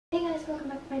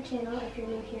my channel. If you're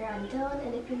new here, I'm Dylan,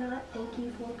 and if you're not, thank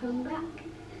you for coming back.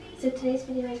 So today's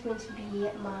video is going to be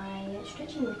my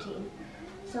stretching routine.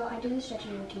 So I do the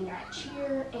stretching routine at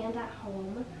cheer and at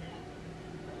home.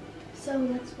 So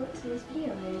that's what today's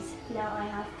video is. Now I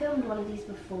have filmed one of these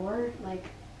before, like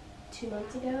 2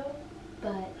 months ago,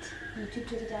 but YouTube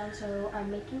took it down, so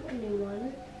I'm making a new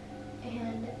one,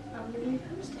 and I'm going to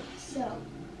repost it. So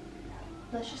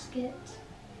let's just get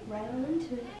right on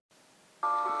into it.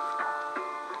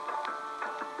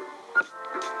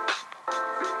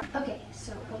 Okay,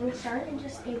 so we're going to start in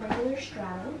just a regular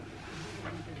straddle,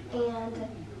 and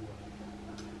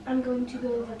I'm going to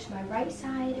go over to my right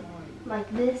side like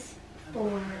this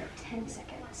for 10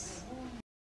 seconds.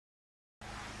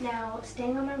 Now,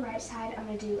 staying on my right side, I'm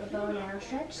going to do a bow and arrow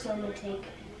stretch. So I'm going to take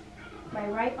my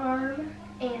right arm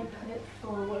and put it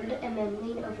forward, and then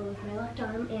lean over with my left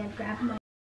arm and grab my...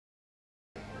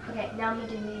 Okay, now I'm going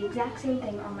to do the exact same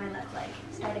thing on my left leg,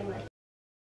 starting with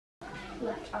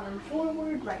left arm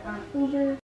forward, right arm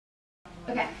over.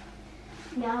 Okay,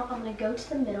 now I'm going to go to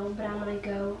the middle, but I'm going to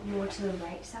go more to the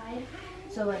right side.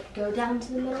 So like go down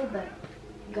to the middle, but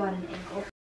go at an angle.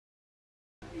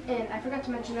 And I forgot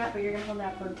to mention that, but you're going to hold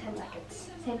that for 10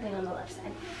 seconds. Same thing on the left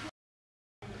side.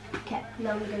 Okay,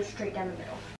 now I'm going to go straight down the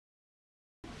middle.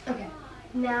 Okay,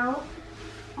 now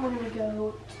we're going to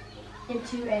go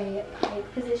into a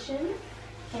plank position,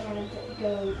 and I'm going to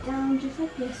go down just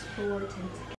like this for 10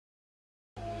 seconds.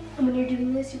 And when you're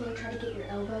doing this, you want to try to get your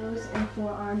elbows and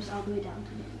forearms all the way down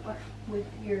to the floor with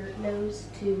your nose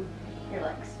to your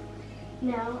legs.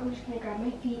 Now I'm just going to grab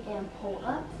my feet and pull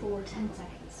up for 10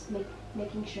 seconds,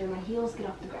 making sure my heels get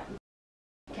off the ground.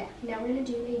 Okay, now we're going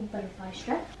to do a butterfly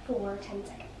stretch for 10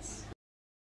 seconds.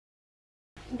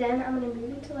 Then I'm going to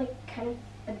move into like kind of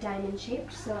a diamond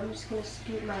shape, so I'm just going to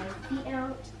scoot my feet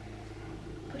out,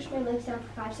 push my legs down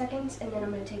for 5 seconds, and then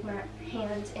I'm going to take my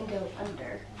hands and go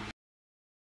under.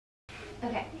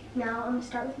 Okay, now I'm going to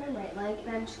start with my right leg,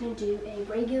 and I'm just going to do a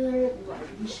regular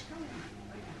lunge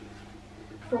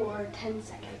for 10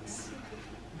 seconds.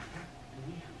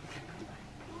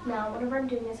 Now, whenever I'm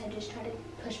doing this, I just try to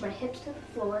push my hips to the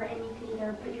floor, and you can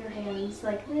either put your hands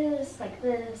like this,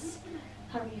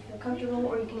 however you feel comfortable,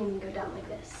 or you can even go down like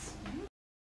this.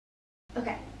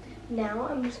 Okay, now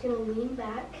I'm just going to lean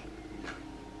back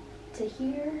to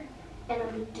here, and I'm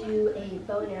going to do a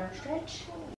bow and arrow stretch.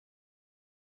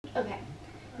 Okay,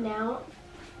 now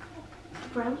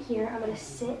from here I'm going to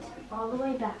sit all the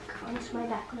way back onto my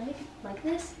back leg like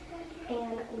this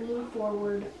and lean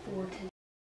forward for 10.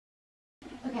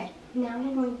 Okay, now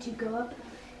I'm going to go up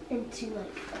into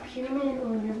like a pyramid or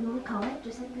whatever you want to call it,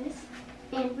 just like this,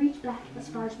 and reach back as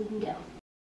far as we can go.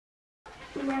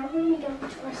 Now we're going to go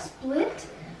into our split,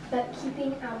 but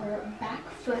keeping our back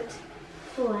foot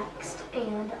flexed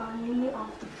and our knee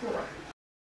off the floor.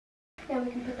 Now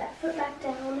we can put that foot back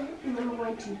down, and then we're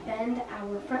going to bend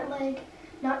our front leg,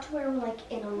 not to where we're like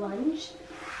in a lunge,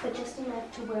 but just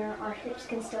enough to where our hips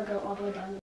can still go all the way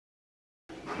down.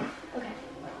 Okay,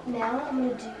 now I'm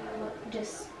going to do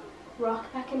just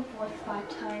rock back and forth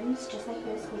 5 times, just like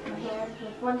this, with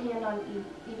one hand on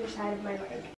either side of my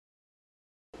leg.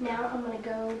 Now I'm going to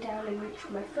go down and reach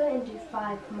for my foot and do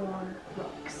 5 more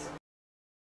rocks.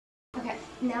 Okay,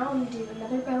 now I'm going to do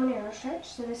another bow and arrow stretch.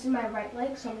 So this is my right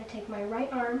leg, so I'm going to take my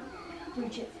right arm,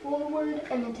 reach it forward,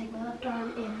 and then take my left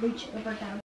arm and reach it over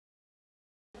down.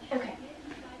 Okay,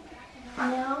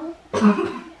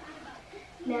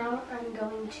 now I'm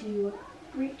going to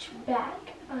reach back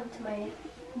onto my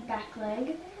back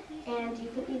leg, and you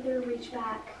can either reach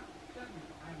back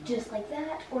just like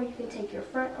that, or you can take your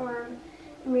front arm,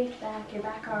 reach back your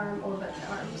back arm, or both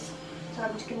arms. So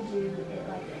I'm just going to do it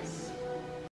like this.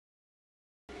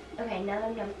 Okay, now that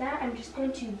I'm done with that, I'm just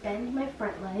going to bend my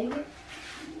front leg,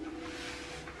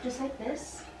 just like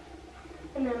this,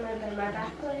 and then I'm going to bend my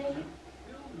back leg,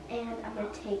 and I'm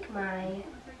going to take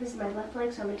this is my left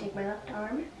leg, so I'm going to take my left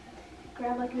arm,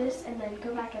 grab like this, and then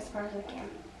go back as far as I can.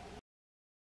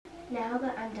 Now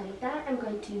that I'm done with that, I'm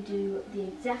going to do the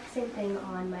exact same thing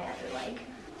on my other leg.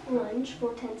 Lunge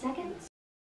for 10 seconds,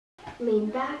 lean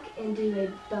back and do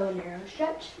a bow and arrow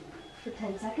stretch for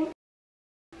 10 seconds.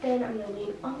 Then I'm going to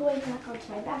lean all the way back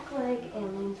onto my back leg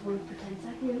and lean forward for 10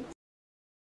 seconds.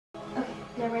 Okay,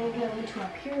 now we're going to go into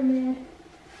our pyramid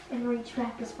and reach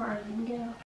back as far as we can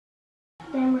go.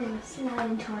 Then we're going to slide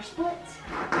into our splits,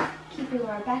 keeping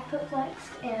our back foot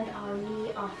flexed and our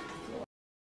knee off the floor.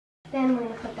 Then we're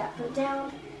going to put that foot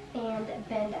down and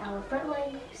bend our front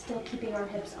leg, still keeping our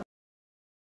hips on.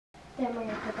 Then we're going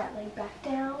to put that leg back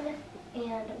down,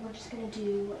 and we're just going to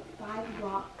do 5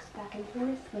 rocks back and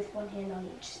forth with one hand on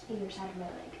either side of my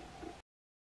leg.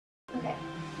 Okay,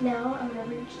 Now I'm going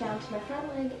to reach down to my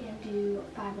front leg and do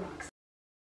 5 rocks.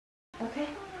 Okay,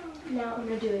 now I'm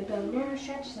going to do a bow and arrow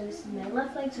stretch. So this is my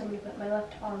left leg, so I'm going to put my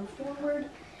left arm forward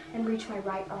and reach my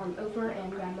right arm over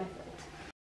and grab my foot.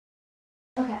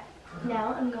 Okay,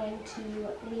 now I'm going to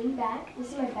lean back.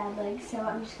 This is my bad leg, so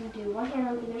I'm just going to do one hand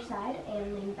on either side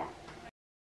and lean back.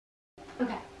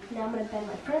 Okay, now I'm going to bend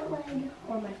my front leg,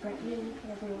 or my front knee,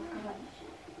 whatever you want to call it.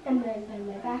 And then bend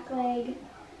my back leg,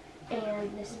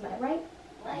 and this is my right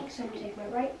leg, so I'm going to take my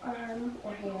right arm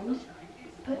or hand,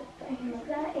 put my hand like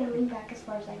that, and lean back as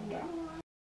far as I can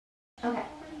go. Okay,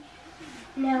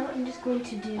 now I'm just going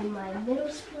to do my middle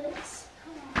splits.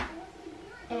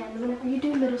 And whenever you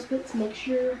do middle splits, make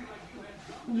sure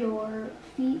your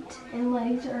feet and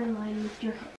legs are in line with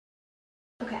your hips.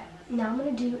 Okay, now I'm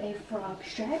going to do a frog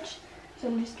stretch. So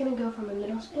I'm just going to go from a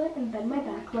middle split and bend my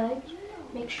back leg.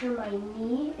 Make sure my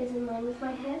knee is in line with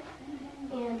my hip,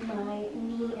 and my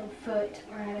knee and foot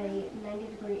are at a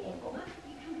 90-degree angle.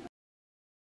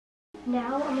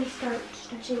 Now I'm going to start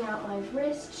stretching out my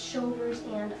wrists, shoulders,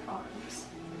 and arms.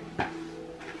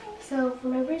 So for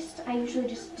my wrist, I usually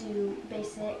just do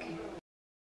basic.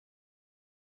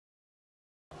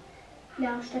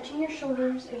 Now stretching your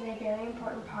shoulders is a very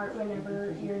important part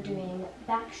whenever you're doing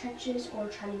back stretches or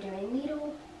trying to do a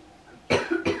needle.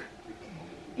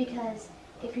 Because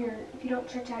if you don't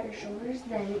stretch out your shoulders,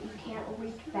 then you can't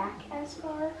reach back as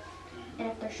far. And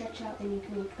if they're stretched out, then you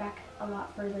can reach back a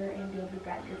lot further and be able to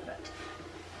grab your foot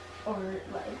or leg,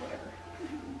 whatever.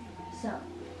 So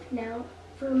now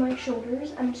for my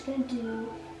shoulders, I'm just going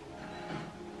to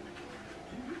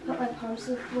put my palms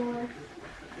to the floor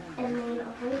and lean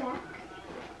all the way back.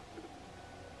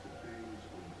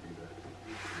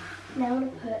 Now I'm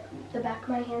going to put the back of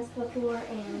my hands to the floor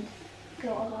and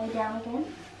go all the way down again.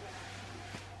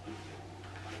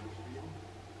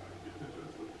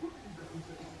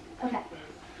 Okay.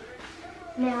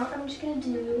 Now I'm just going to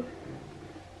do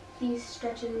these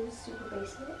stretches super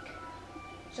basic.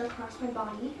 So across my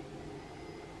body.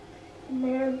 And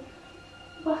they're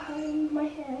behind my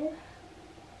head.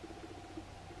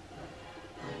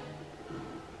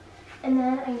 And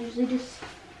then I usually just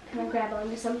kind of grab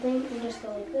onto something and just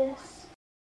go like this.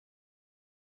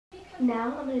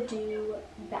 Now I'm going to do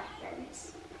back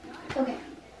bends. Okay.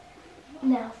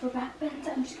 Now for back bends,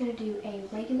 I'm just going to do a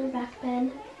regular back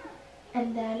bend.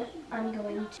 And then I'm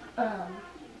going to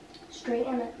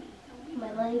straighten up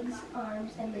my legs,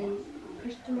 arms, and then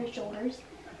push through my shoulders.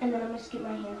 And then I'm going to scoot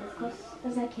my hands as close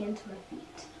as I can to my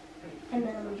feet. And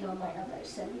then I'm going to go on my elbows,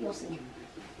 so you'll see.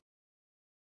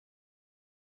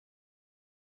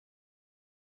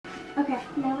 Okay,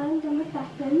 now that I'm done with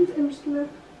back bends, I'm just going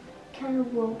to kind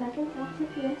of roll back and forth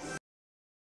like this.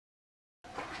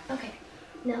 Okay,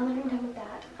 now that I'm done with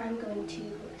that, I'm going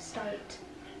to start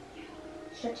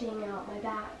stretching out my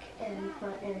back and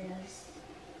front areas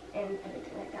and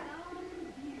everything like that.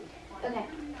 Okay,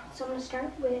 so I'm going to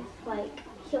start with like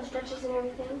heel stretches and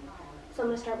everything. So I'm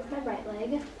going to start with my right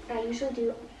leg. I usually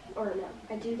do,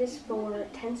 I do this for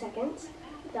 10 seconds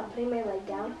without putting my leg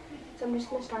down. So I'm just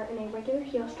going to start in a regular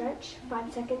heel stretch,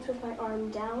 5 seconds with my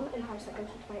arm down and 5 seconds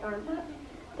with my arm up.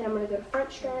 Then I'm going to go to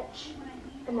front stretch,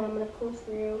 and then I'm going to pull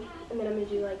through, and then I'm going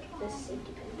to do like this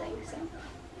safety pin thing. So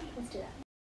let's do that.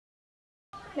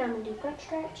 Now I'm going to do front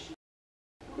stretch.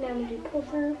 Now I'm going to do pull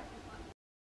through.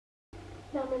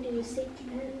 Now I'm going to do the safety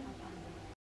pin.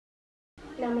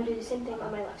 Now I'm going to do the same thing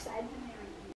on my left side.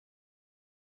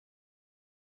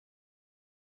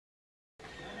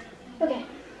 Okay,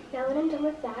 now that I'm done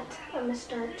with that, I'm going to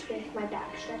start with my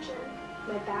back stretching.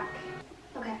 My back.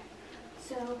 Okay,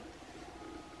 so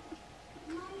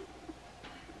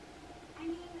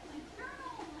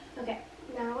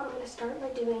now I'm going to start by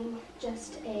doing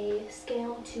just a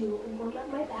scale to warm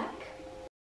up my back.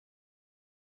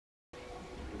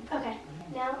 Okay,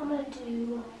 now I'm going to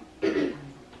do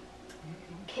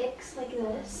kicks like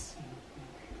this,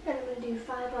 and I'm going to do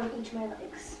 5 on each of my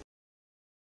legs.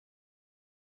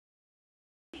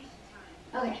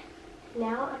 Okay,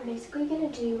 now I'm basically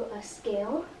going to do a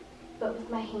scale, but with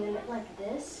my hand like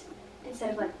this,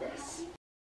 instead of like this.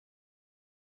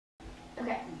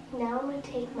 Okay, now I'm going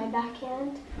to take my back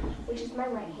hand, which is my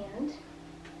right hand,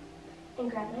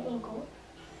 and grab my ankle,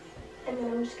 and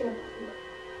then I'm just going to pull it.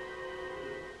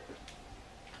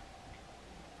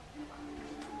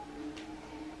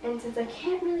 And since I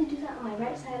can't really do that on my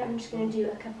right side, I'm just going to do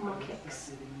a couple more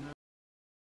kicks.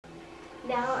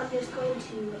 Now I'm just going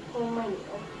to pull my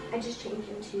needle. I just changed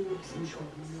into some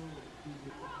shorts.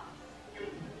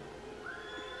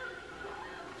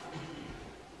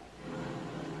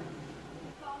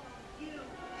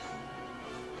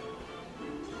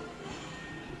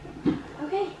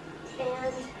 Okay,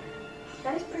 and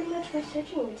that is pretty much my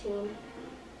stitching routine.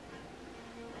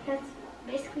 That's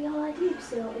basically all I do.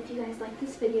 So if you guys like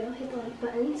this video, hit the like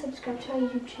button, subscribe to my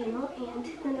YouTube channel, and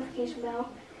hit the notification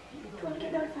bell if you want to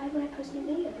get notified when I post new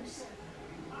videos.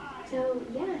 So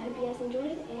yeah, I hope you guys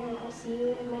enjoyed, and I'll see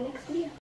you in my next video.